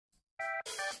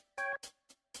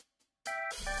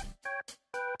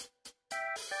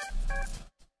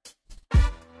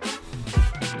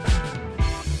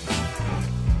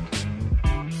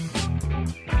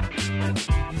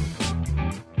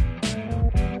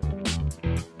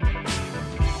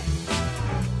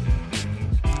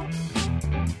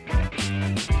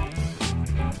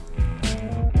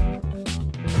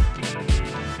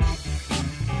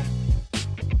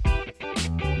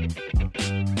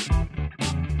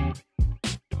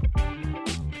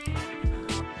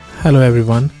Hello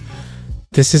everyone,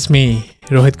 this is me,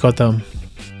 Rohit Gautam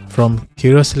from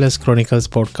Curiosulus Chronicles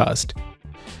podcast.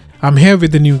 I'm here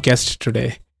with a new guest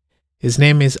today. His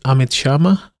name is Amit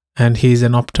Sharma and he is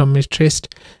an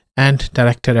optometrist and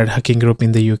director at Hakim Group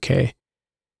in the UK.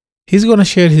 He's going to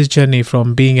share his journey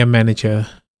from being a manager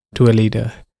to a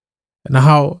leader and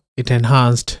how it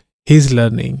enhanced his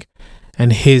learning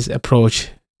and his approach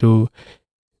to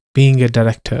being a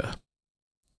director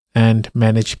and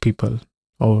manage people,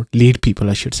 or lead people,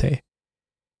 I should say.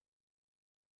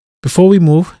 Before we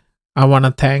move, I want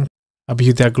to thank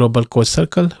Abhyuday Global Coach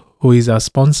Circle, who is our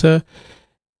sponsor.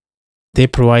 They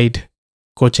provide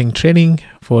coaching training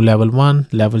for level 1,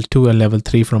 level 2, and level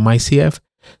 3 from ICF.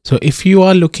 So if you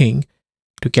are looking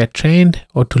to get trained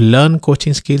or to learn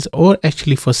coaching skills or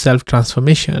actually for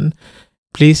self-transformation,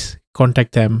 please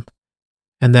contact them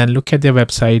and then look at their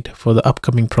website for the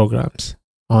upcoming programs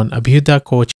on Abhyuday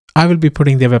Coach. I will be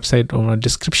putting their website on our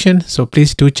description, so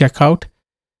please do check out.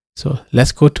 So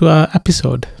let's go to our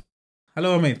episode.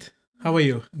 Hello Amit, how are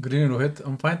you? Good evening, Rohit.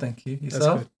 I'm fine, thank you.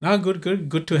 Yourself?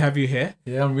 Good to have you here.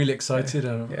 Yeah, I'm really excited.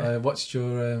 I watched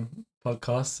your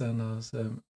podcast and I was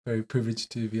very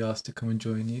privileged to be asked to come and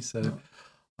join you. So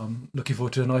I'm looking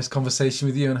forward to a nice conversation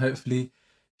with you and hopefully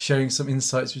sharing some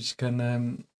insights which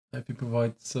can help you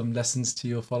provide some lessons to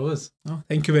your followers. Oh,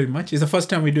 thank you very much. It's the first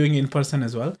time we're doing it in person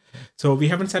as well. So we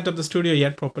haven't set up the studio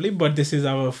yet properly, but this is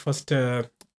our first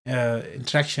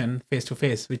interaction face to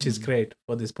face, which is great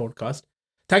for this podcast.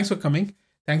 Thanks for coming.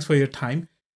 Thanks for your time.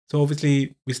 So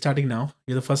obviously we're starting now.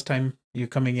 You're the first time you're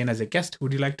coming in as a guest.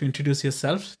 Would you like to introduce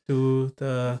yourself to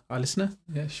our listener?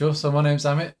 Yeah, sure. So my name's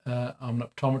Amit. I'm an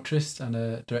optometrist and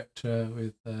a director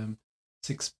with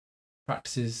 6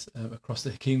 practices across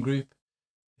the Hakim Group.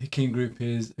 Hakim Group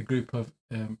is a group of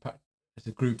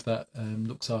that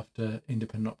looks after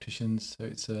independent opticians. So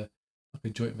it's like a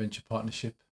joint venture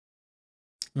partnership.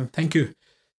 Well, thank you.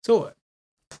 So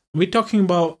we're talking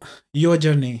about your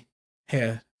journey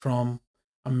here from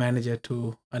a manager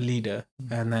to a leader,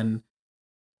 and then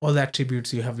all the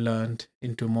attributes you have learned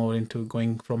into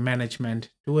going from management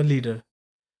to a leader.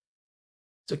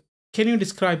 So can you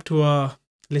describe to our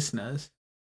listeners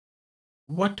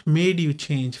what made you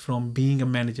change from being a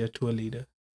manager to a leader?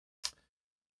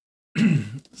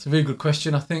 It's a very good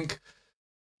question. I think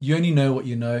you only know what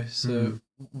you know. So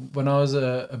when I was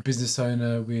a business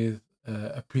owner with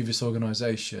a previous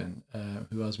organization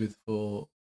who I was with for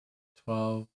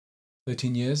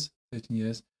 13 years,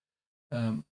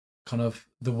 kind of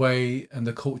the way and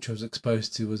the culture I was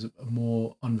exposed to was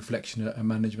more on reflection, a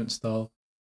management style.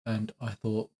 And I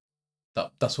thought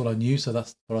that's what I knew. So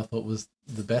that's what I thought was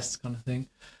the best kind of thing.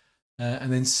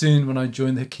 And then soon when I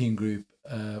joined the Hakim Group,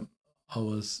 I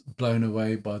was blown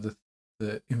away by the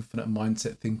infinite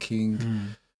mindset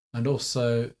thinking and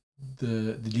also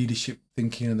the leadership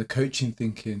thinking and the coaching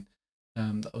thinking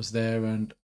that was there.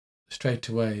 And straight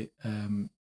away,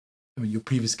 your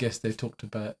previous guest, Nihal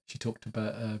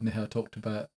talked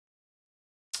about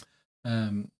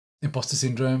impostor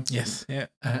syndrome. Yes, yeah.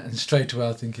 And straight away I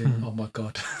was thinking, oh my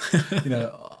God,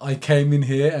 I came in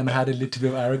here and I had a little bit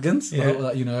of arrogance. I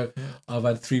thought that, I've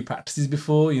had 3 practices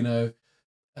before,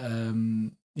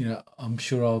 I'm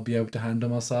sure I'll be able to handle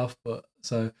myself. But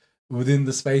so within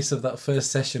the space of that first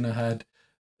session I had,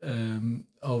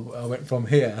 I went from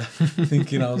here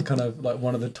thinking I was kind of like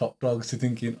one of the top dogs to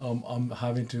thinking I'm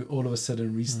having to all of a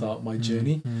sudden restart my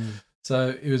journey.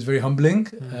 So it was very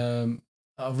humbling.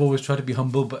 I've always tried to be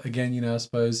humble, but again, I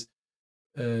suppose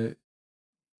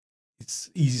it's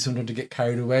easy sometimes to get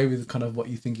carried away with kind of what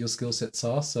you think your skill sets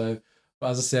are. So, but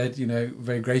as I said,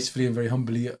 very gracefully and very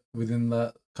humbly within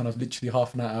that kind of literally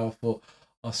half an hour,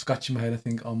 I was scratching my head and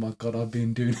think, oh my God, I've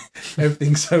been doing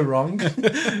everything so wrong.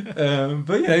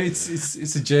 But it's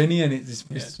a journey and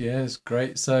it's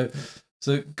great. So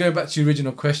going back to your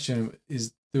original question,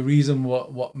 is the reason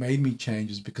what made me change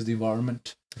is because of the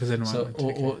environment. At the end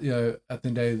of the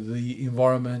day, the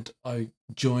environment I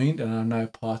joined and I'm now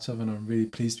part of, and I'm really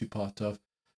pleased to be part of,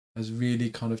 has really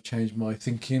kind of changed my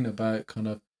thinking about kind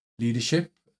of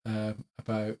leadership,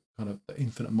 about kind of the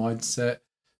infinite mindset,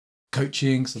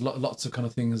 coaching, so lots of kind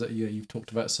of things that you've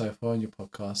talked about so far in your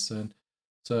podcast. And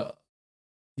so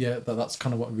that's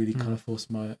kind of what really kind of forced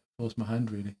my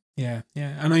hand really. Yeah.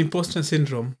 I know imposter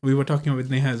syndrome. We were talking with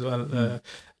Neha as well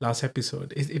last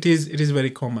episode. It is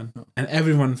very common, and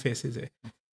everyone faces it.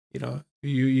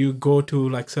 You go to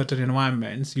like certain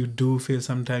environments, you do feel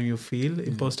sometimes you feel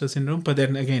imposter syndrome, but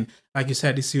then again, like you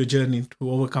said, it's your journey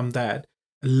to overcome that,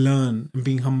 learn,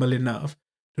 being humble enough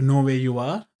to know where you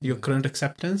are, your current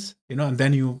acceptance, and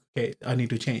then I need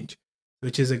to change,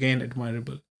 which is again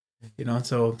admirable.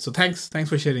 So thanks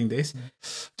for sharing this.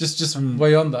 Just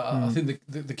way on that, I think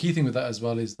the key thing with that as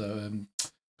well is that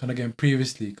kind of again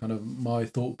previously, kind of my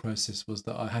thought process was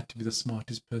that I had to be the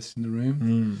smartest person in the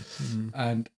room,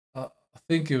 and I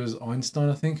think it was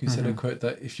Einstein, who said a quote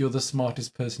that if you're the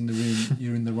smartest person in the room,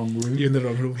 you're in the wrong room. You're in the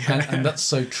wrong room, and that's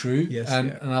so true. Yes,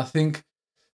 and I think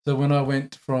so. When I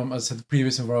went from, as I said, the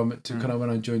previous environment to kind of when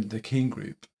I joined the Hakim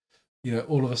Group,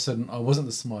 all of a sudden I wasn't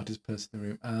the smartest person in the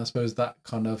room, and I suppose that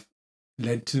kind of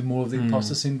led to more of the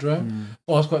imposter syndrome.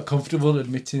 I was quite comfortable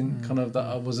admitting kind of that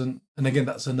I wasn't, and again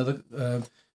that's another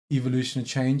evolution and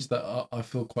change that I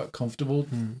feel quite comfortable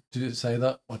to say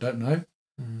that I don't know,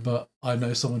 but I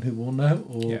know someone who will know,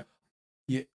 or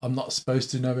I'm not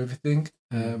supposed to know everything,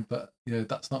 but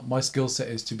that's not my skill set,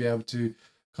 is to be able to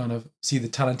kind of see the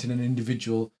talent in an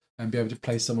individual and be able to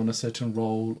place someone a certain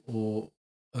role or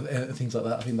things like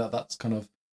that. I think that's kind of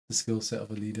the skill set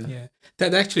of a leader. Yeah,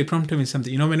 that actually prompted me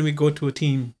something. When we go to a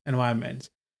team environment,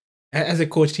 as a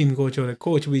team coach or a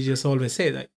coach, we just always say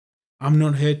that I'm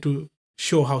not here to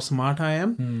show how smart I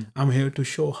am. I'm here to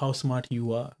show how smart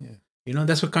you are.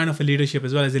 That's what kind of a leadership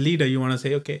as well. As a leader, you want to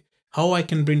say, okay, how I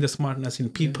can bring the smartness in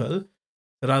people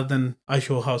rather than I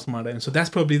show how smart I am. So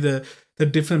that's probably the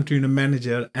difference between a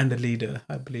manager and a leader,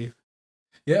 I believe.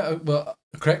 Yeah, well,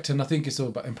 correct. And I think it's all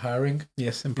about empowering.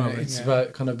 Yes, empowering. It's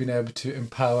about kind of being able to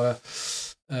empower.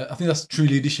 I think that's true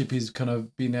leadership, is kind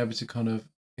of being able to kind of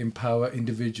empower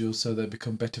individuals so they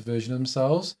become better versions of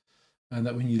themselves. And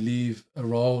that when you leave a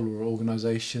role or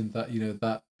organization, that,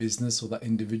 that business or that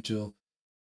individual,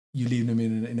 you leave them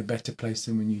in a better place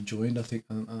than when you joined. I think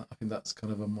that's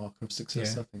kind of a marker of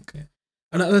success, I think. Yeah.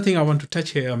 Another thing I want to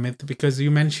touch here, Amit, because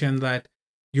you mentioned that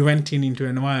you went into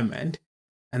an environment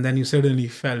and then you suddenly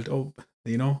felt, I'm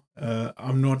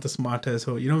not the smartest,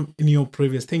 or, in your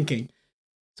previous thinking.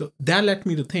 So that led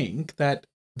me to think that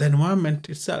the environment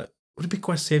itself would be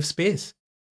quite safe space,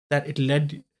 that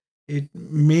it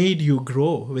made you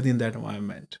grow within that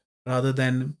environment rather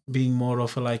than being more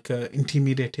of a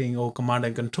intimidating or command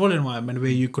and control environment where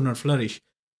you could not flourish.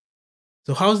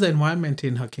 So how's the environment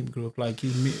in Hakim Group?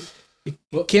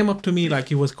 It came up to me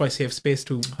like it was quite safe space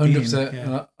to 100%.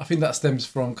 And I think that stems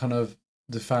from kind of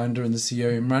the founder and the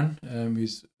CEO, Imran,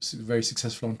 who's a very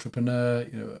successful entrepreneur.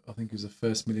 I think he was the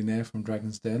first millionaire from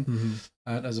Dragon's Den.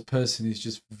 And as a person, he's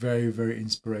just very, very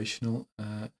inspirational.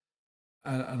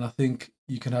 And I think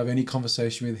you can have any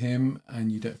conversation with him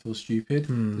and you don't feel stupid.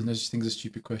 There's no such thing as a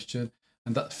stupid question.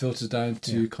 And that filters down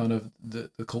to kind of the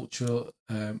cultural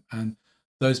and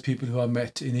those people who I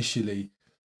met initially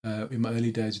in my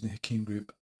early days in the Hakim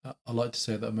Group. I like to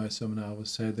say that most of them now would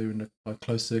say they're in a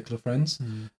close circle of friends.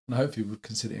 And I hopefully would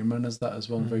consider Imran as that as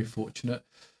well. I'm very fortunate.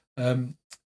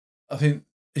 I think,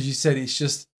 as you said, it's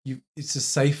just it's a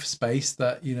safe space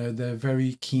that, they're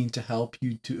very keen to help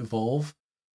you to evolve.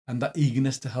 And that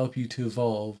eagerness to help you to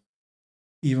evolve,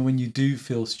 even when you do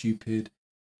feel stupid,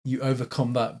 you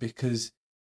overcome that because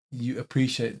you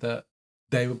appreciate that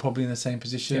they were probably in the same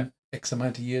position X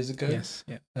amount of years ago. Yes.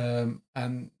 Yeah.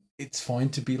 And it's fine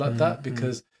to be like that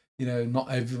because,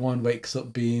 not everyone wakes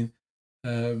up being,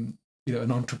 an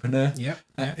entrepreneur. Yeah.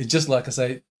 It's just like I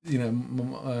say,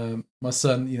 my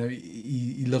son,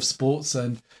 he loves sports,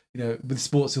 and with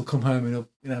sports he'll come home and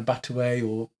he'll bat away,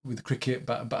 or with cricket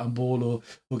bat and ball,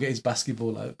 or get his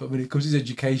basketball out. But when it comes to his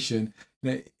education,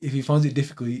 if he finds it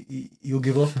difficult, he'll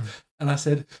give up. And I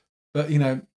said, but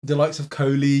the likes of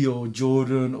Kohli or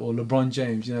Jordan or LeBron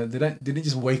James, they didn't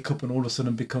just wake up and all of a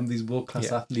sudden become these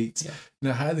world-class athletes.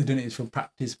 How they've done it is from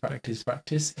practice.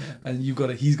 And he's got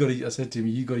to, I said to him,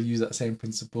 you've got to use that same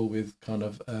principle with kind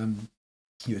of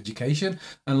your education.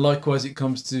 And likewise, it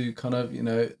comes to kind of,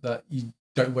 that you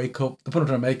don't wake up. The point I'm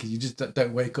trying to make is you just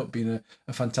don't wake up being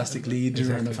a fantastic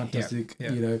leader and a fantastic,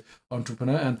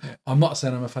 entrepreneur. And I'm not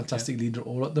saying I'm a fantastic leader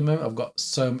all at the moment. I've got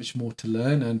so much more to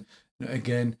learn. And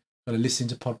again, got to listen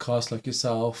to podcasts like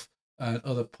yourself and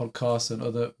other podcasts and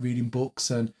other reading books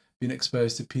and being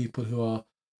exposed to people who are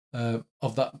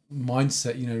of that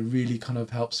mindset, really kind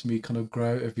of helps me kind of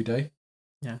grow every day.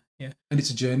 Yeah. And it's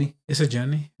a journey.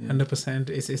 100%.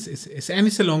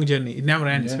 It's a long journey. It never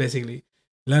ends, basically.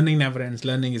 Learning never ends.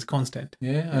 Learning is constant.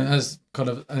 Yeah. And as kind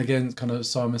of, and again, kind of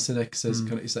Simon Sinek says,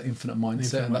 kind of, it's that infinite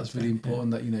mindset. And that's really important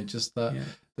that, just that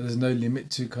there's no limit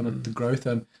to kind of the growth.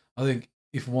 And I think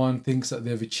if one thinks that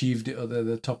they've achieved it or they're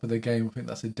the top of their game, I think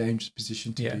that's a dangerous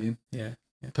position to be in. Yeah.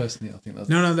 Personally, I think that's...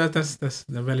 No, that's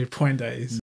the valid point. That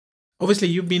is. Obviously,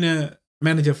 you've been a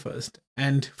manager first,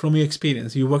 and from your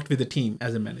experience, you worked with the team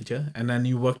as a manager, and then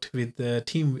you worked with the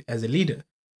team as a leader.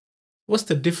 What's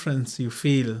the difference you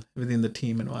feel within the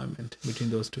team environment between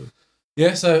those two?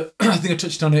 Yeah, so I think I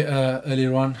touched on it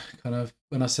earlier on, kind of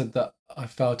when I said that I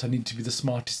felt I need to be the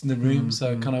smartest in the room.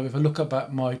 So kind of if I look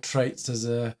about my traits as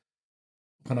a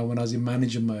kind of when I was in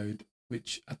manager mode,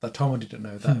 which at that time I didn't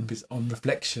know that, but on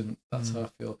reflection, that's how I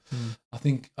feel. I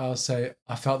think I'll say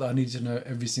I felt that I needed to know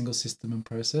every single system and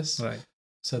process, Right.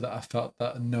 so that I felt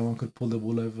that no one could pull the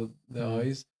wool over their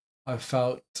eyes. I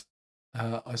felt,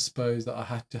 I suppose, that I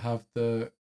had to have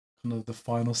the kind of the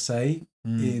final say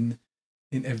in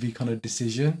every kind of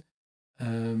decision.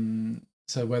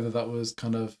 So whether that was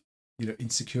kind of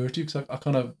insecurity, because I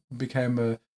kind of became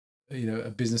a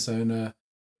business owner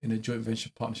in a joint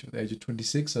venture partnership at the age of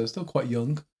 26, so still quite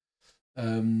young,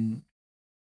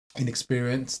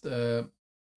 inexperienced. So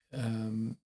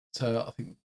I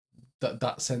think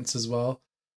that sense as well.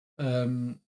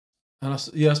 And I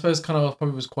suppose kind of I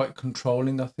probably was quite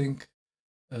controlling. I think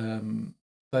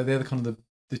they're the kind of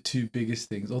the two biggest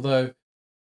things. Although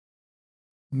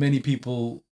many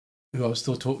people who I was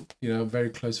still very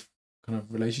close kind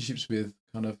of relationships with,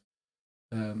 kind of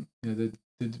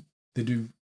they do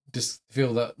just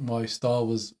feel that my style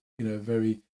was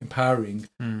very empowering.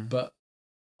 But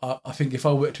I think if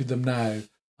I worked with them now,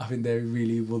 I think they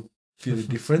really will feel the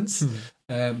difference.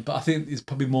 But I think it's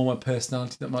probably more my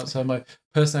personality that might. So my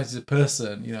personality as a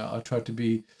person, I try to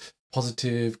be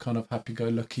positive, kind of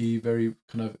happy-go-lucky, very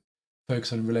kind of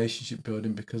focus on relationship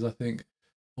building, because I think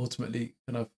ultimately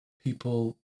kind of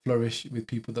people flourish with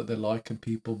people that they like, and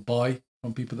people buy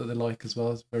from people that they like as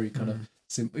well. It's very kind of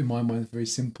simple in my mind, very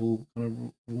simple kind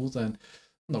of rules, and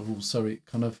not rules, sorry,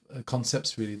 kind of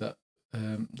concepts really that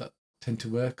that tend to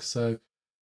work. So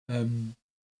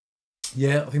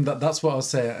yeah, I think that's what I'll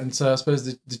say. And so I suppose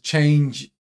the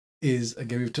change is,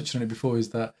 again, we've touched on it before,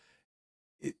 is that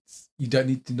you don't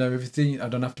need to know everything. I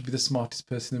don't have to be the smartest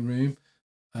person in the room.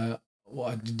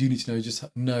 What I do need to know is just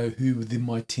know who within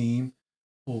my team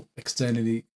or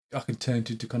externally I can turn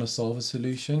to kind of solve a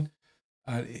solution.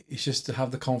 And it's just to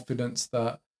have the confidence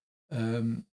that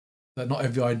that not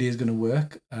every idea is going to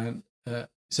work, and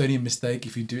it's only a mistake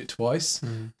if you do it twice.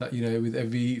 That with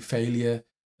every failure,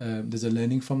 there's a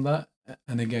learning from that.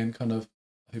 And again, kind of,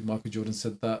 I think Michael Jordan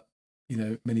said that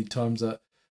many times, that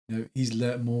he's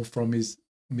learnt more from his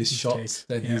missed shots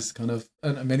than his kind of,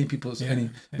 and many people,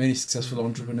 many successful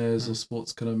entrepreneurs or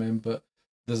sports kind of men. But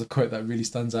there's a quote that really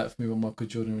stands out for me by Michael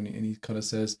Jordan, and he kind of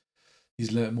says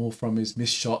he's learnt more from his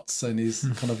missed shots and his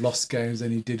kind of lost games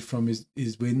than he did from his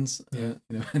wins. And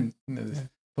there's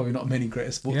probably not many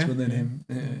greater sportsmen than him,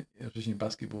 especially in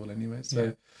basketball anyway.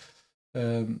 So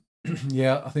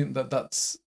I think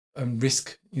that's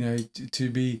risk, to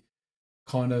be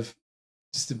kind of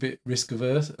just a bit risk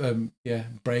averse,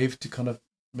 brave to kind of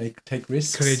take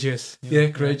risks, courageous,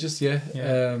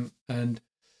 and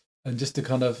just to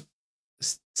kind of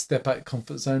step out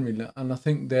comfort zone really. And I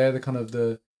think they're the kind of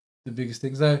the biggest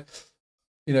things. Now,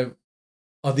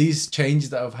 are these changes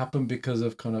that have happened because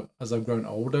of kind of as I've grown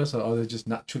older? So are they just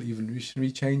natural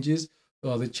evolutionary changes,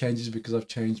 or are they changes because I've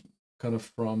changed kind of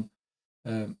from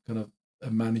kind of a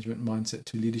management mindset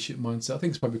to leadership mindset? I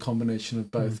think it's probably a combination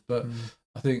of both. But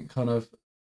I think kind of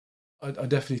I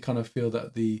definitely kind of feel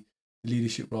that the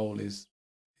leadership role is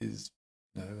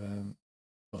I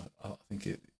think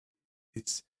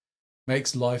it's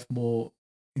makes life more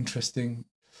interesting,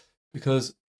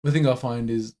 because the thing I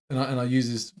find is, and I use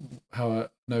this how I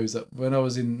know, is that when I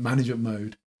was in management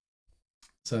mode,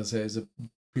 so I say as a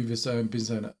previous business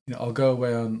owner, I'll go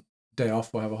away on day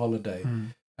off or have a holiday,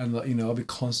 and I'll be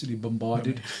constantly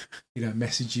bombarded,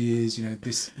 messages,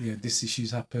 this issue's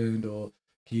happened, or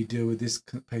can you deal with this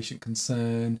patient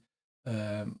concern,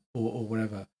 or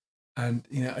whatever. And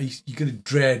you're going to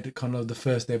dread kind of the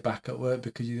first day back at work,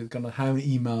 because you're going to how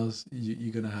many emails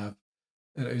you're going to have.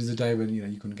 And it was a day when you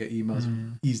couldn't get emails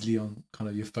easily on kind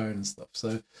of your phone and stuff.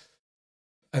 So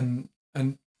and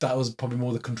that was probably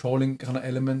more the controlling kind of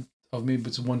element of me,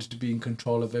 but I wanted to be in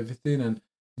control of everything, and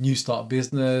new start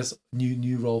business,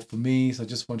 new role for me. So I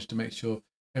just wanted to make sure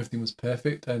everything was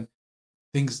perfect, and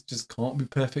things just can't be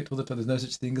perfect all the time. There's no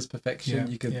such thing as perfection.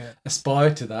 You can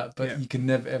aspire to that, but you can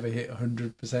never ever hit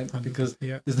 100%, because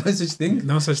there's no such thing.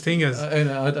 No such thing as I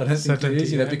don't think there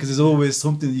is, because there's always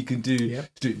something you can do to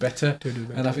do it better.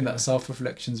 And I think that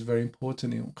self-reflection is very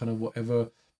important in kind of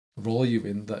whatever role you're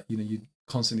in. That you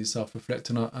constantly self-reflect,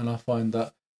 and I find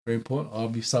that very important. I'll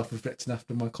be self-reflecting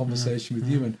after my conversation with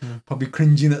you, and probably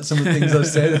cringing at some of the things I've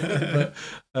said. But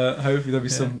hopefully there'll be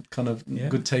some kind of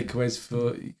good takeaways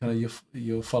for kind of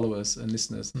your followers and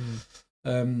listeners.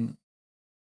 So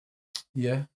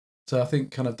I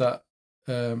think kind of that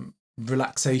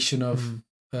relaxation of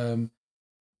kind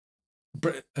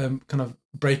of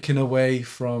breaking away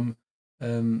from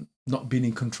not being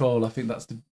in control. I think that's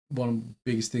the one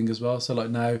biggest thing as well. So like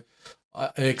now, I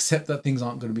accept that things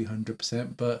aren't going to be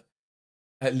 100%, but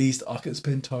at least I can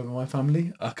spend time with my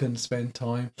family. I can spend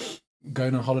time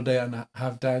going on holiday and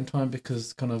have downtime,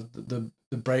 because kind of the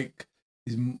break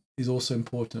is also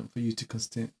important for you to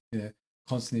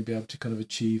constantly be able to kind of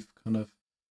achieve kind of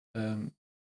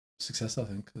success, I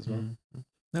think, as well. Mm-hmm.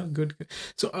 No, good.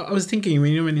 So I was thinking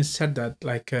when you said that,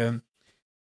 like there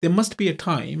must be a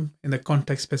time in the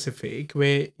context specific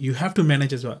where you have to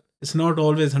manage as well. It's not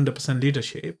always 100%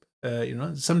 leadership.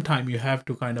 Sometime you have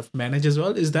to kind of manage as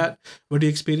well. Is that what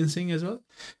you're experiencing as well?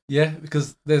 Yeah,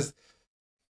 because there's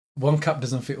one cap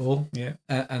doesn't fit all. Yeah,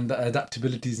 and the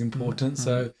adaptability is important.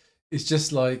 So it's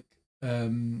just like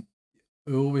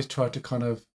we always try to kind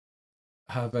of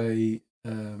have a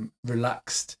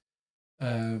relaxed,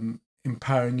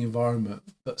 empowering environment,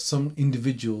 but some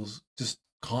individuals just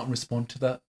can't respond to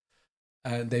that,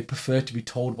 and they prefer to be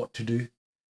told what to do,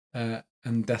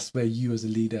 and that's where you as a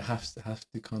leader have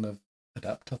to kind of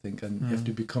adapt, I think, and you have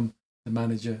to become the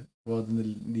manager rather than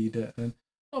the leader, and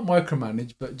not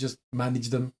micromanage, but just manage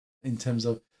them in terms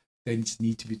of they just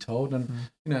need to be told. And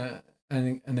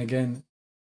and again,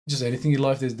 just anything in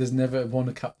life, there's never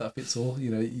one cap that fits all.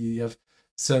 You have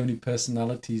so many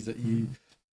personalities that you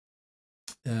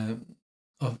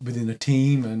within a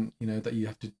team, and that you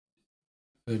have to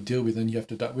deal with and you have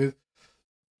to adapt with.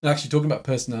 Actually, talking about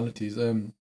personalities,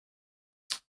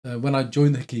 when I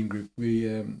joined the Hakim Group, we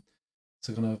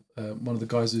so kind of one of the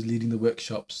guys who was leading the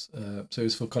workshops, so it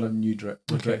was for kind of new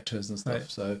directors and stuff. Right.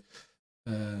 So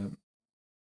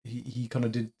he kind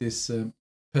of did this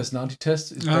personality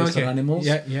test. It's based on animals.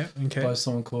 By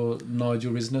someone called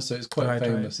Nigel Risner. So it's quite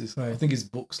famous. I think his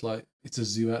book's like It's a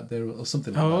Zoo Out There or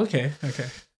something like that. Okay.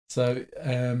 So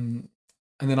and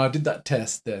then I did that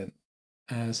test then.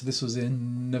 So this was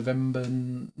in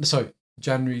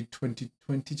January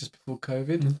 2020, just before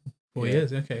COVID. 4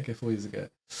 years, okay. 4 years ago.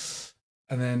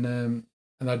 And then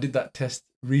and I did that test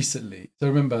recently. So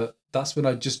remember, that's when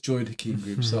I just joined Hakim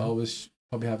Group. So I was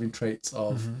probably having traits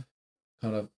of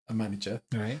kind of a manager.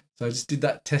 Right. So I just did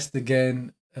that test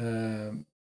again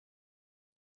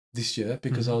this year,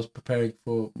 because I was preparing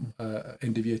for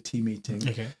end of year team meeting.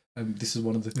 Okay. And this is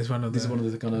one of the kind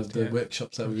of the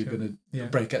workshops that we were going to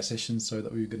breakout sessions, so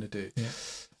that we were going to do. Yeah.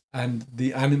 And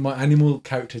my animal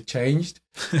character changed.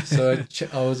 So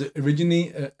I was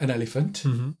originally an elephant,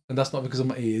 and that's not because of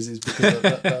my ears; it's because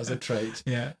that was a trait.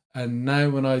 Yeah. And now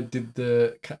when I did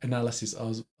the analysis, I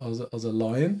was a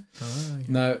lion. Oh, okay.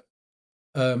 Now,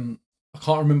 I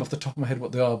can't remember off the top of my head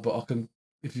what they are, but I can.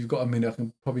 If you've got a minute, I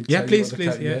can probably tell please.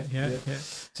 you. Yeah.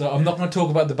 So I'm not going to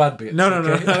talk about the bad bits. No,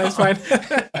 that's fine.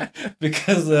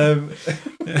 Because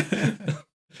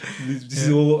this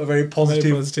is all a very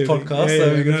positive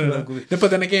podcast. But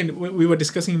then again, we were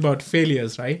discussing about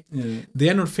failures, right? Yeah.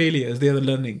 They are not failures; they are the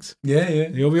learnings.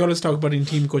 Yeah. We always talk about in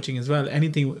team coaching as well.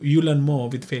 Anything you learn more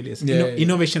with failures.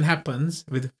 Innovation happens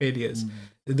with failures.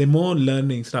 They're more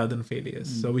learnings rather than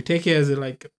failures. So we take it as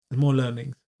more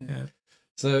learnings. Yeah.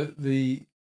 So the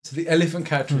elephant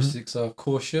characteristics are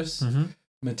cautious,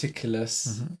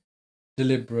 meticulous,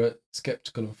 deliberate,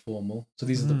 skeptical, and formal. So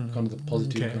these are the kind of the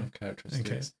positive kind of characteristics.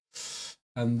 Okay.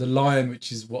 And the lion,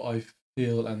 which is what I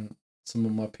feel and some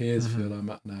of my peers feel I'm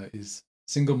at now, is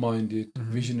single-minded,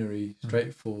 visionary,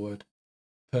 straightforward,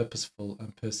 purposeful,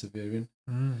 and persevering.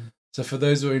 So for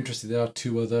those who are interested, there are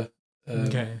two other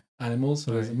animals.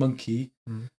 So there's a monkey.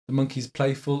 The monkey is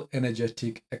playful,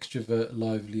 energetic, extrovert,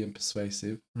 lively, and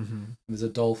persuasive. And there's a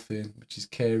dolphin, which is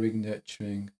caring,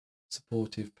 nurturing,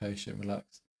 supportive, patient,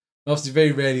 relaxed. Obviously,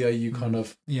 very rarely are you kind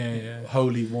of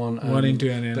wholly one. One into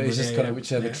an animal. But it's just kind of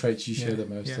whichever traits you share the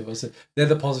most of. So they're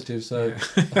the positives. So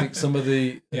I think some of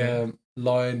the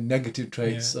lion negative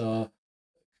traits are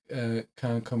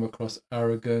can come across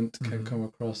arrogant, can come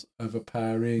across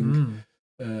overpowering.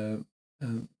 And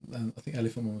I think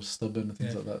elephant one was stubborn and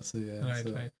things like that. So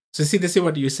right. So see, this is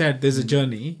what you said. There's a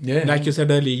journey. Like you said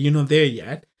earlier, you're not there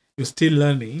yet. You're still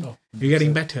learning. You're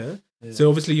getting better. So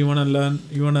obviously, you want to learn.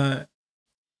 You want to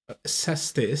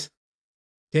assess this.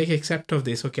 Take accept of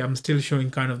this. Okay, I'm still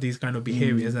showing kind of these kind of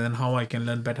behaviors, and then how I can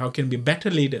learn better. How can I be a better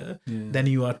leader than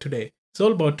you are today? It's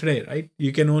all about today, right?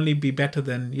 You can only be better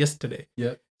than yesterday.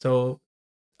 Yeah. So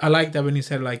I like that when you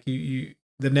said like you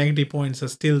the negative points are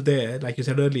still there. Like you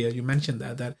said earlier, you mentioned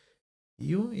that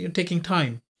you're taking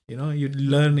time. You're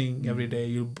learning every day.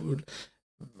 You're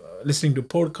listening to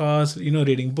podcasts,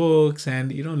 reading books,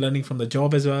 and learning from the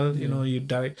job as well. You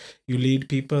lead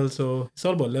people, so it's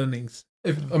all about learnings.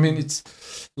 I mean,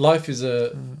 it's life is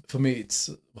for me. It's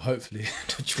hopefully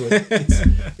touch wood.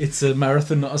 It's a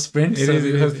marathon, not a sprint.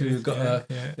 Hopefully we've got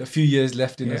a few years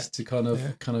left in us to kind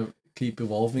of keep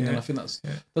evolving, and I think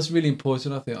that's really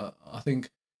important. I think,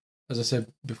 as I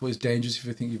said before, it's dangerous if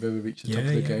you think you've ever reached the top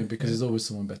of the game, because there's always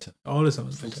someone better. Always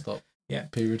someone Full better. stop. Yeah.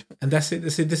 Period. And this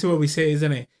is what we say,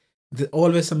 isn't it?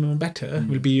 Always someone better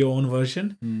will be your own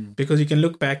version, because you can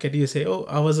look back at you and say, oh,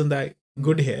 I wasn't that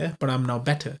good here, but I'm now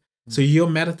better. So your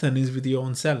marathon is with your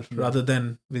own self rather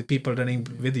than with people running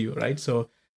with you, right? So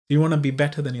you want to be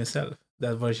better than yourself,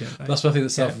 that version. Right? That's why I think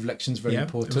that self-reflection is very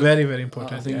important. Very, very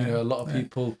important. I think a lot of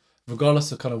people,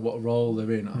 regardless of kind of what role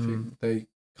they're in, I think they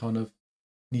kind of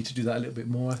need to do that a little bit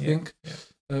more, I think.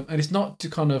 And it's not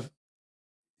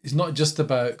just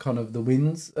about kind of the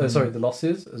wins, the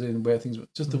losses, as in where things,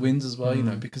 just the wins as well,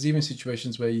 because even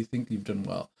situations where you think you've done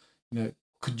well,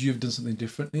 could you have done something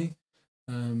differently?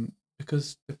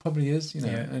 Because it probably is,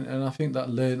 and I think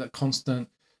that constant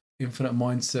infinite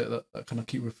mindset that kind of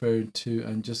keep referring to,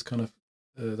 and just kind of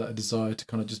that desire to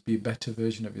kind of just be a better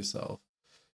version of yourself,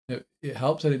 it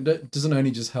helps. And it doesn't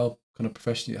only just help kind of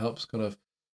professionally, it helps kind of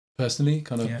personally,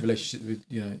 kind of relationship with,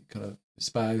 kind of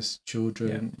spouse,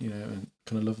 children, and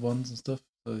kind of loved ones and stuff.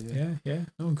 So,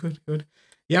 Oh, good.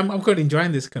 Yeah, I'm quite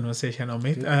enjoying this conversation,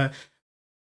 Amit.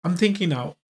 I'm thinking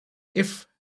now, if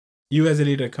you as a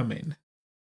leader come in,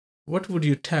 what would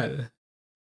you tell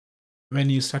when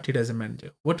you started as a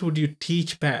manager? What would you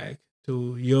teach back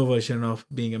to your version of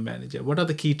being a manager? What are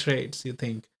the key traits you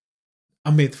think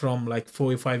Amit from like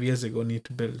 4 or 5 years ago need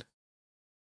to build?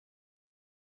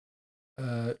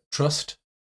 Trust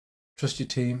your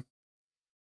team,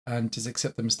 and just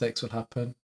accept the mistakes will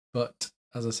happen. But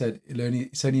as I said,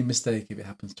 it's only a mistake if it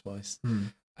happens twice.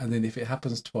 And then if it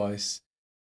happens twice,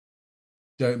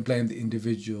 don't blame the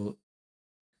individual.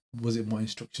 Was it my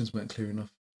instructions weren't clear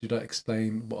enough? Did I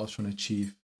explain what I was trying to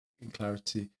achieve in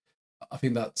clarity? I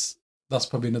think that's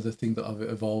probably another thing that I've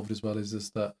evolved as well, is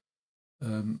just that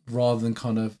rather than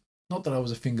kind of, not that I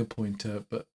was a finger pointer,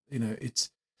 but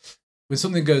it's when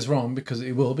something goes wrong, because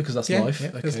it will, because that's life.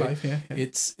 That's life.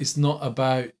 It's not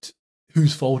about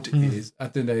whose fault it is.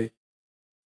 At the end of the day,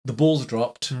 the ball's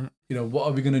dropped. What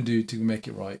are we going to do to make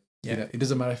it right? It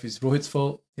doesn't matter if it's Rohit's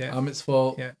fault, Amit's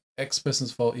fault, X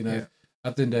person's fault.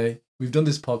 At the end of the day, we've done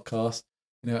this podcast.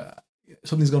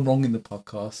 Something's gone wrong in the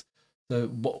podcast.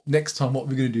 So next time, what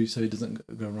we're going to do so it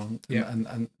doesn't go wrong?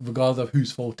 And regardless of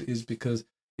whose fault it is, because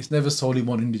it's never solely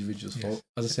one individual's fault.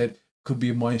 As I said, could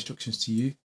be my instructions to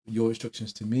you, your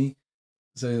instructions to me.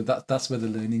 So that's where the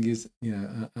learning is.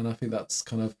 And I think that's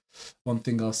kind of one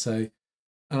thing I'll say.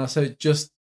 And I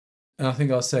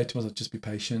think I'll say to myself, just be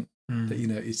patient. That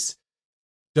it's,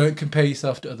 don't compare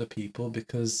yourself to other people,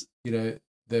 because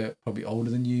they're probably older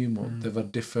than you, more they've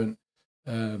had different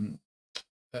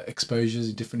exposures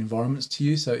in different environments to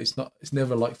you. So it's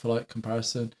never a like for like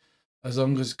comparison. As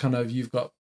long as kind of you've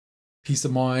got peace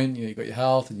of mind, you've got your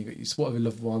health, and you've got your support of your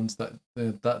loved ones, that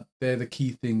they're the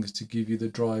key things to give you the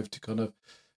drive to kind of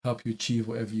help you achieve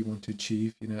whatever you want to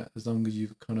achieve. As long as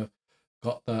you've kind of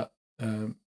got that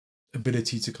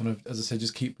ability to kind of, as I said,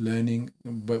 just keep learning.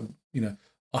 But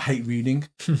I hate reading,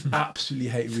 absolutely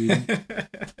hate reading.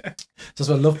 So that's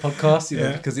why I love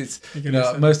podcasts, because it's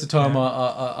most of the time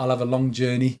I'll have a long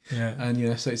journey,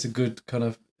 and so it's a good kind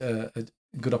of a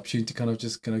good opportunity to kind of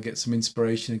just get some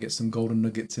inspiration and get some golden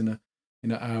nuggets in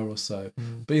an hour or so.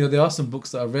 But there are some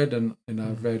books that I've read, and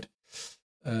I've read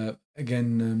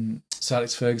again Sir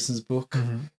Alex Ferguson's book.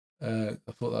 I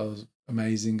thought that was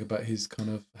amazing about his kind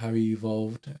of how he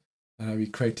evolved and how he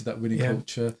created that winning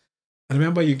culture. I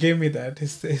remember you gave me that.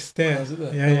 It's there. Oh, is it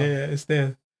there? Yeah, it's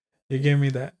there. You gave me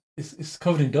that. It's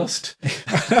covered in dust.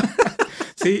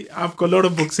 See, I've got a lot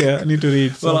of books here I need to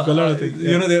read. So I've got a lot of things.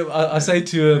 I say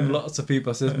to lots of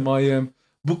people, I said my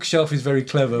bookshelf is very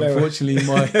clever. Unfortunately,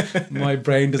 my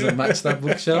brain doesn't match that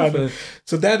bookshelf.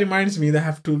 So that reminds me that I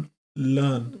have to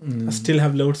learn. I still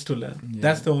have loads to learn.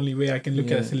 That's the only way I can look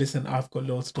at it and say, listen, I've got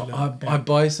loads to learn. I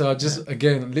buy, so I just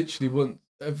again literally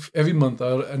every month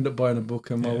I'll end up buying a book,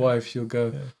 and my wife, she'll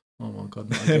go, oh my god,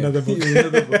 not again. Another book.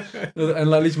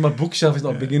 And like literally my bookshelf is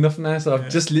not big enough now, so I've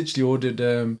just literally ordered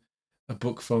a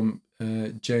book from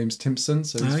James Timpson.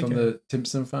 So he's from the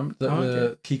Timpson family,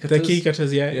 the Key Cutters. The Key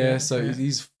Cutters, yeah. So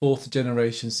he's 4th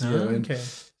generation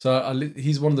CEO. So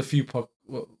he's one of the few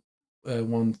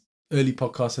early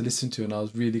podcasts I listened to, and I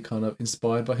was really kind of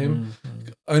inspired by him,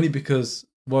 only because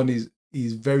one is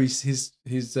he's very his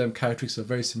characteristics are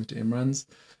very similar to Imran's,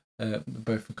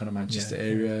 both from kind of Manchester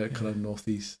area, kind of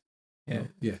northeast,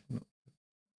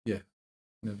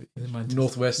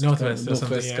 northwest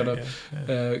kind of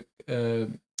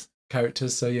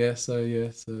characters. So yeah.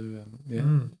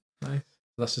 Nice.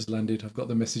 That's just landed. I've got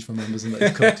the message from Amazon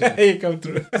that you come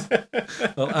through.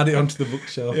 I'll add it onto the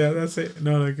bookshelf. Yeah, that's it.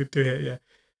 No, good to hear. Yeah.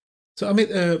 So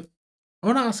Amit, I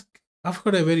want to ask. I've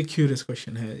got a very curious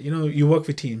question here. You work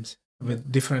with teams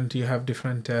with different. You have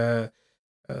different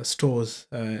stores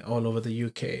all over the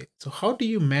UK. So how do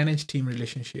you manage team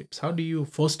relationships? How do you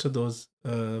foster those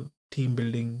team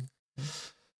building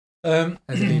as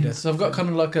a leader? So I've got kind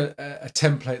of like a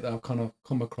template that I've kind of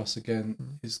come across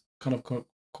again. Is kind of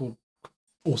called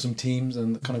Awesome Teams,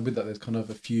 and kind of with that there's kind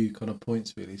of a few kind of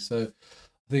points really. So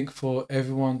I think for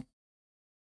everyone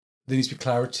there needs to be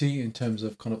clarity in terms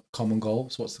of kind of common goal.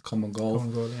 So what's the common goal?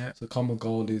 So the common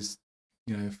goal is,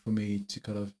 for me to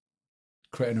kind of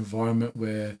create an environment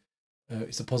where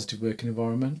it's a positive working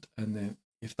environment, and then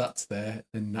if that's there,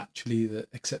 then naturally the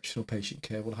exceptional patient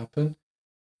care will happen,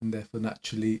 and therefore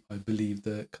naturally I believe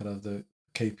that kind of the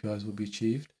KPIs will be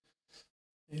achieved.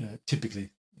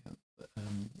 Typically.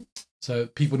 So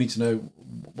people need to know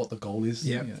what the goal is.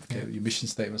 Your mission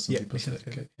statement. Some people say.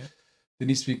 Okay. There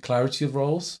needs to be clarity of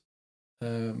roles.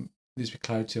 There needs to be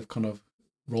clarity of kind of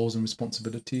roles and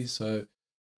responsibilities. So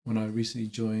when I recently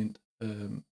joined,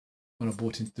 when I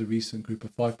bought into the recent group of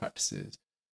 5 practices,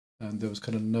 there was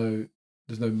kind of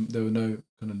there were no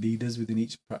kind of leaders within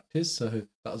each practice. So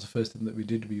that was the first thing that we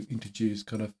did. We introduced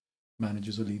kind of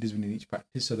managers or leaders within each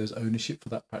practice. So there's ownership for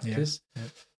that practice.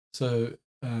 So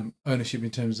ownership in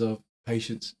terms of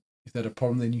patients, if they had a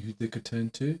problem, they knew who they could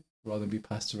turn to rather than be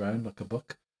passed around like a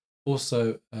buck.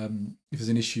 Also, if there's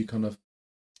an issue, kind of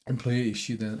employee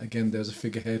issue, then again there's a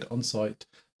figurehead on site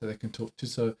that they can talk to.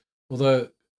 So although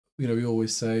we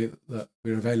always say that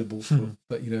we're available for,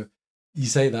 but you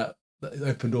say that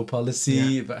open door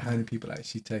policy, but how many people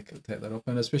actually take that up?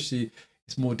 And especially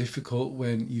it's more difficult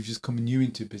when you've just come new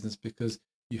into business, because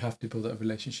you have to build that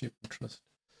relationship and trust.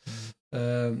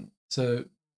 So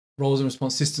roles and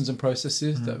response systems and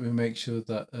processes that we make sure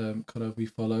that kind of we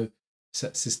follow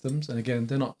set systems. And again,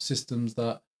 they're not systems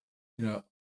that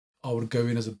I would go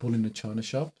in as a bull in a china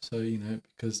shop. So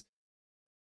because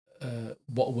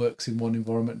what works in one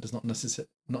environment does not necessarily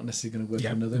going to work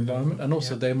in another environment. And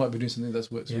also they might be doing something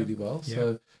that works really well.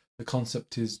 So the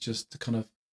concept is just to kind of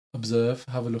observe,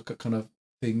 have a look at kind of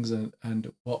things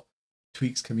and what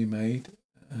tweaks can be made,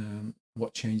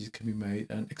 what changes can be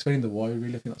made, and explaining the why.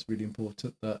 Really, I think that's really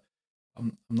important, that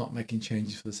I'm not making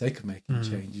changes for the sake of making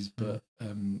changes, but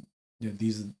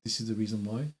this is the reason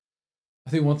why. I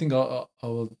think one thing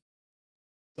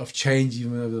I've changed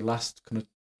even over the last kind of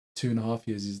 2.5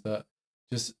 years is that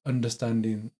just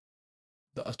understanding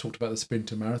that I talked about the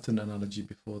sprint and marathon analogy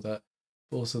before that,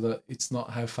 but also that it's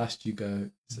not how fast you go,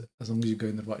 as long as you go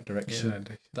in the right direction.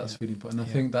 That's really important. And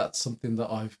I think that's something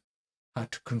that I've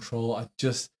had to control. I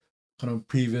just kind of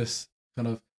previous kind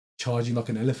of charging like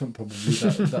an elephant probably.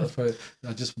 That's why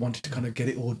I just wanted to kind of get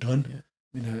it all done,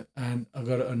 and I've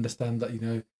got to understand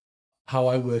that how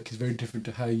I work is very different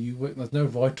to how you work. There's no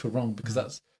right or wrong,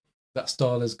 because that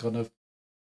style is kind of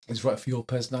is right for your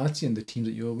personality and the team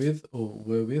that you're with or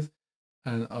were with,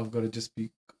 and I've got to just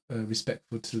be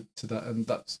respectful to that, and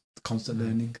that's constant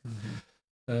learning.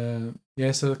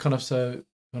 So kind of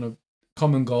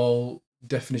common goal,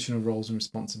 definition of roles and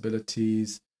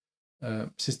responsibilities,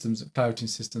 systems, clarity in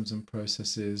systems and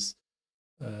processes.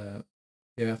 I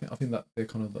think that they're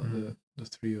kind of the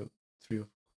three or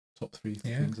top three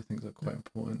things I think are quite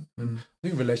important. And I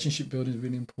think relationship building is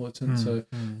really important. So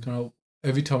kind of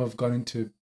every time I've gone into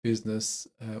business,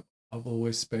 I've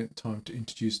always spent time to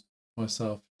introduce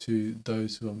myself to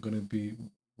those who I'm going to be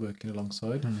working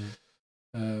alongside.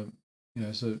 So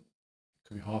it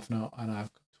could be half an hour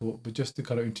talk, but just to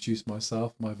kind of introduce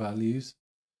myself, my values.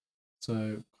 So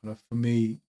kind of for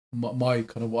me, my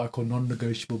kind of what I call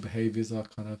non-negotiable behaviors are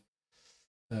kind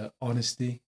of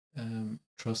honesty,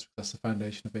 trust. That's the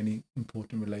foundation of any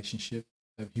important relationship.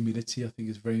 Humility, I think,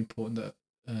 is very important, that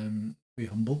be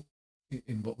humble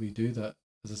in what we do. That,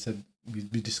 as I said,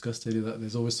 we discussed earlier, that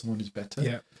there's always someone who's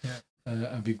better.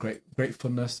 And be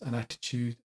gratefulness and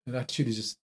attitude. And attitude is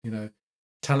just,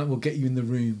 talent will get you in the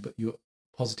room, but your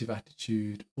positive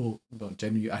attitude, or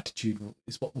generally your attitude,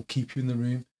 is what will keep you in the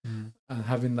room. And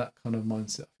having that kind of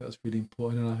mindset, I think that's really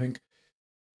important. And I think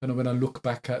when I look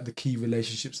back at the key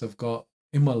relationships I've got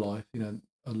in my life,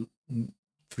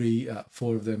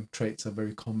 4 of them traits are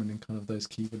very common in kind of those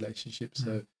key relationships.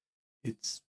 So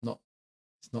it's not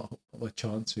by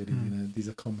chance really. These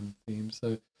are common themes.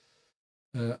 So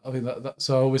I think that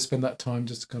so I always spend that time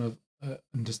just to kind of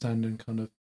understand and kind of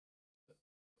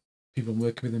people I'm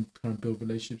working with and kind of build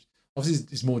relationships. Obviously,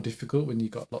 it's more difficult when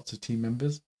you've got lots of team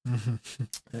members.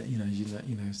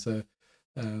 So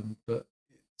but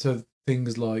so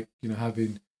things like, you know,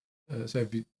 having so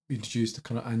we introduced the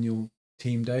kind of annual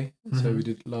team day. So we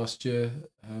did last year.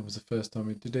 Was the first time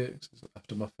we did it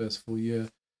after my first full year.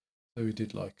 So we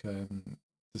did like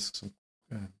just some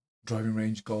driving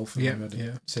range golf. And we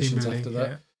had sessions after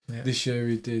that. This year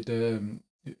we did.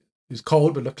 It was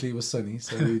cold, but luckily it was sunny.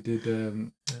 So we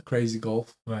did crazy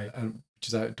golf, right? Which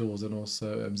is outdoors, and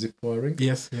also zip wiring.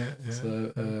 Yes,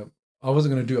 So I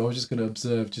wasn't going to do it. I was just going to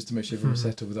observe, just to make sure everyone was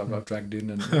settled without got dragged in,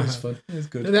 and it was fun. It was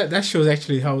good. That shows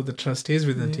actually how the trust is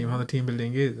within the team, how the team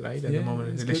building is, right? At the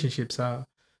moment, relationships are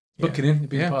looking in,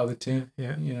 being part of the team.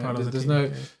 You know, there's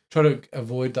no try to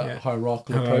avoid that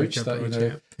hierarchical approach. That, you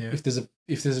know,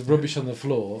 if there's rubbish on the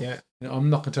floor, you know, I'm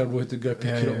not going to tell everyone to go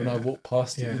pick it up when I walk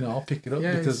past it. You know, I'll pick it up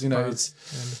because, you know, it's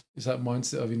that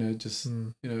mindset of, you know, just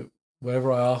you know,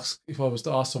 whatever I ask, if I was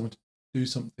to ask someone to do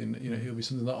something, you know, it'll be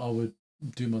something that I would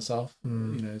do myself. You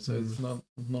know, so it's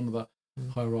none of that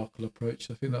hierarchical approach.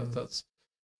 I think that's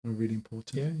really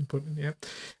important.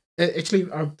 Actually,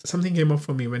 something came up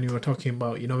for me when you were talking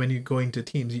about, you know, when you go into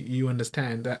teams, you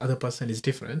understand that other person is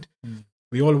different.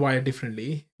 We all wire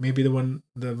differently. Maybe the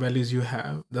values you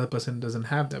have, the other person doesn't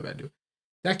have that value.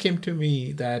 That came to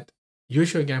me that you're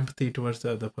showing empathy towards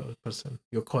the other person,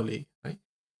 your colleague, right?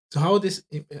 So how this,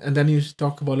 and then you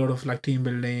talk about a lot of like team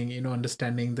building, you know,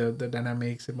 understanding the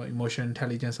dynamics, emotional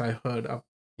intelligence. I heard,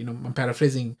 you know, I'm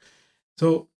paraphrasing.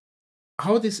 So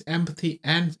how this empathy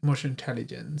and emotional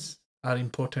intelligence are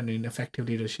important in effective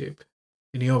leadership,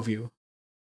 in your view?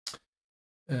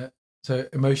 So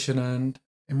emotional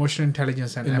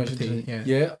intelligence and empathy.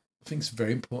 I think it's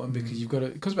very important because you've got to.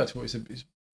 It comes back to what you said: is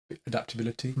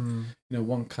adaptability. You know,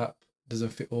 one cap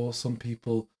doesn't fit all. Some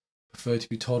people prefer to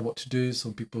be told what to do.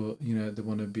 Some people, you know, they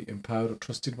want to be empowered or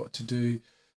trusted what to do.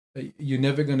 You're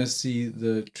never going to see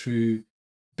the true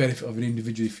benefit of an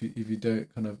individual if you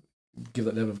don't kind of give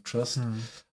that level of trust.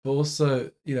 But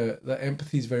also, you know, that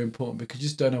empathy is very important because you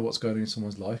just don't know what's going on in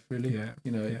someone's life, really.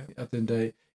 You know, at the end of the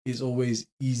day, it's always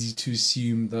easy to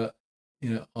assume that, you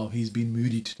know, oh, he's been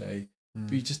moody today,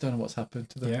 but you just don't know what's happened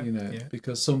to them, you know,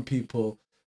 because some people,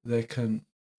 they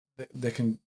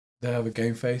have a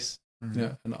game face, you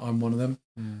know, and I'm one of them.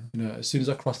 You know, as soon as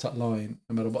I cross that line,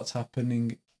 no matter what's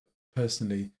happening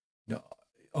personally, you know,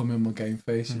 I'm in my game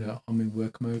face, you know, I'm in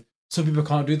work mode. Some people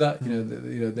can't do that, you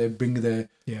know, they bring their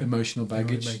emotional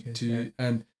baggage to,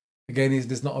 and again,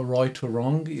 there's not a right or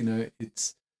wrong, you know,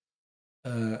 it's,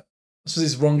 so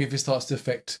it's wrong if it starts to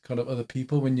affect kind of other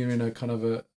people when you're in a kind of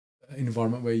an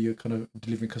environment where you're kind of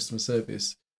delivering customer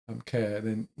service care,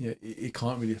 then it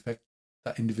can't really affect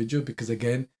that individual because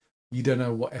again, you don't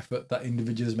know what effort that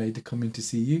individual has made to come in to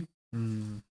see you.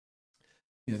 You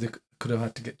know, they could have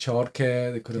had to get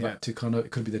childcare. They could have had to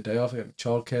it could be the day off. They had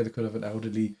childcare. They could have an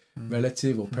elderly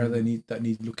relative or parent that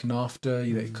need looking after.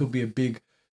 You know, it could be a big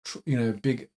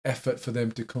effort for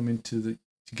them to come into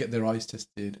to get their eyes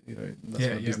tested. You know,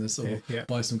 that's my business, or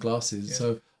buy some glasses.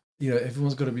 So, you know,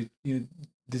 everyone's got to be. You know,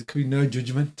 there could be no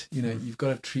judgment. You know, you've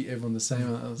got to treat everyone the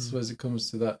same. I suppose it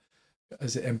comes to that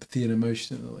as empathy and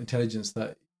emotional intelligence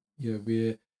that, you know,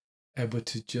 we're able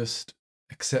to just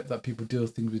accept that people deal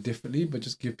with things differently, but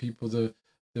just give people the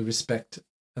respect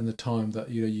and the time that,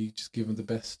 you know, you just give them the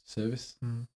best service.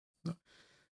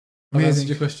 Amazing. Answered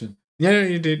your question. Yeah,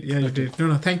 you did. Yeah, you did.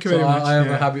 No, thank you very much. I have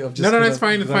a habit of just... No, it's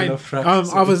fine.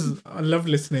 I love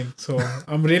listening, so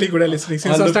I'm really good at listening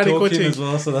since I started coaching as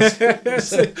well. So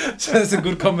that's a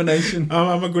good combination.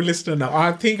 I'm a good listener now.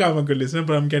 I think I'm a good listener,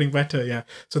 but I'm getting better. Yeah.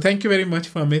 So thank you very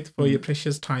much, Amit, for your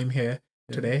precious time here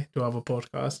today to our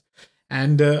podcast,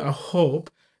 and I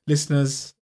hope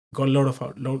listeners got a lot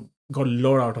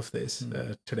out of this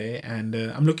today. And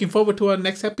I'm looking forward to our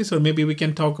next episode. Maybe we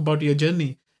can talk about your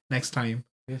journey next time.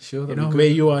 Yeah, sure. You know, where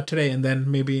you are today, and then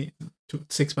maybe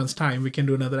 6 months' time, we can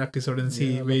do another episode and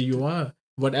see where you are.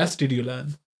 What else did you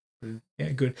learn?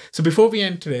 Yeah, good. So before we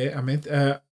end today, Amit,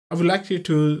 I would like you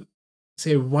to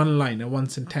say one line or one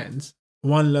sentence,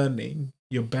 one learning,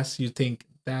 your best you think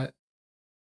that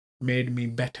made me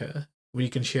better, where you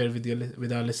can share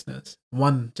with our listeners.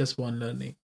 Just one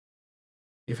learning.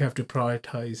 If you have to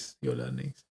prioritize your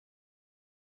learnings.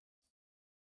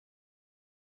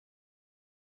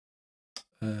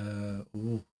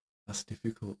 That's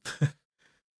difficult.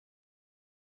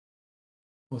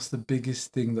 What's the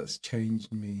biggest thing that's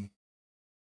changed me?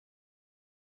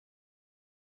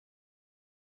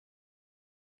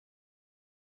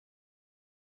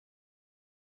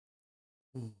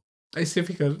 It's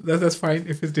difficult. That's fine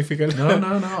if it's difficult. No.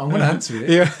 I'm going to answer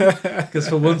it. Because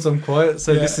for once I'm quiet.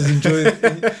 So this is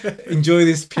enjoy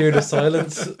this period of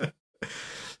silence.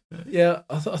 Yeah,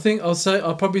 I think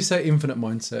I'll probably say infinite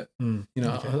mindset. You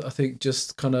know, I think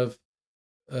just kind of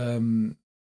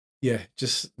yeah,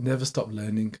 just never stop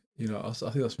learning. You know, I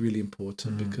think that's really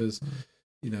important because,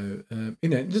 you know,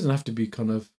 it doesn't have to be kind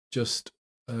of just,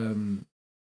 you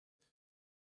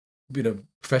know,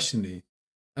 professionally.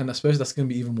 And I suppose that's going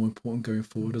to be even more important going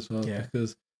forward as well,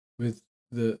 because with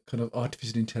the kind of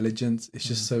artificial intelligence, it's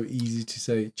just so easy to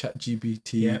say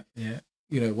ChatGPT.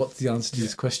 You know, what's the answer to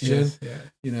this question?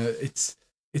 You know, it's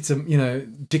you know,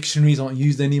 dictionaries aren't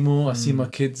used anymore. I see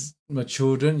my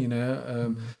children, you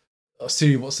know,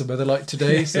 Siri, what's the weather like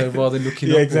today? So rather than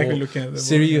looking up looking at the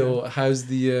Siri word, or how's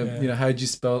the you know, how do you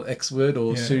spell X word,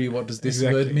 or Siri, what does this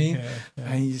word mean?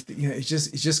 And you know, it's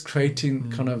just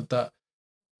creating kind of that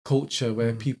culture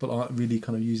where people aren't really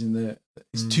kind of using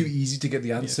it's too easy to get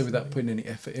the answer without putting any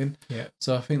effort in.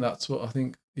 So I think that's what I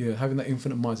think, having that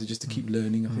infinite mindset just to keep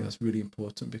learning, I think that's really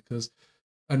important, because,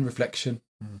 and reflection,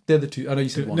 they're the two. I know you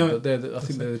said one, but I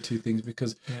think they're the two things,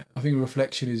 because I think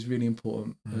reflection is really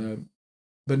important,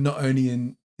 but not only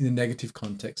in the negative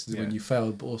context when you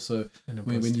failed, but also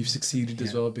when you've succeeded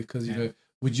as well, because you know,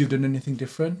 would you have done anything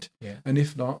different? And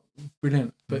if not,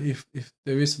 brilliant. But if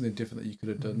there is something different that you could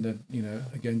have done, then, you know,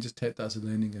 again, just take that as a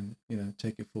learning and, you know,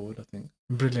 take it forward, I think.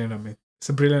 Brilliant, Amit. It's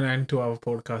a brilliant end to our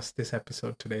podcast, this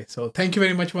episode today. So thank you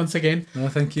very much once again. No,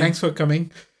 thank you. Thanks for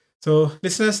coming. So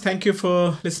listeners, thank you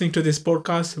for listening to this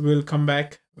podcast. We'll come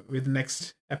back with the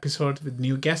next episode with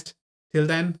new guest. Till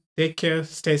then, take care,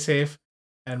 stay safe,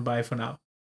 and bye for now.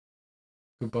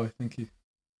 Goodbye. Thank you.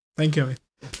 Thank you, Amit.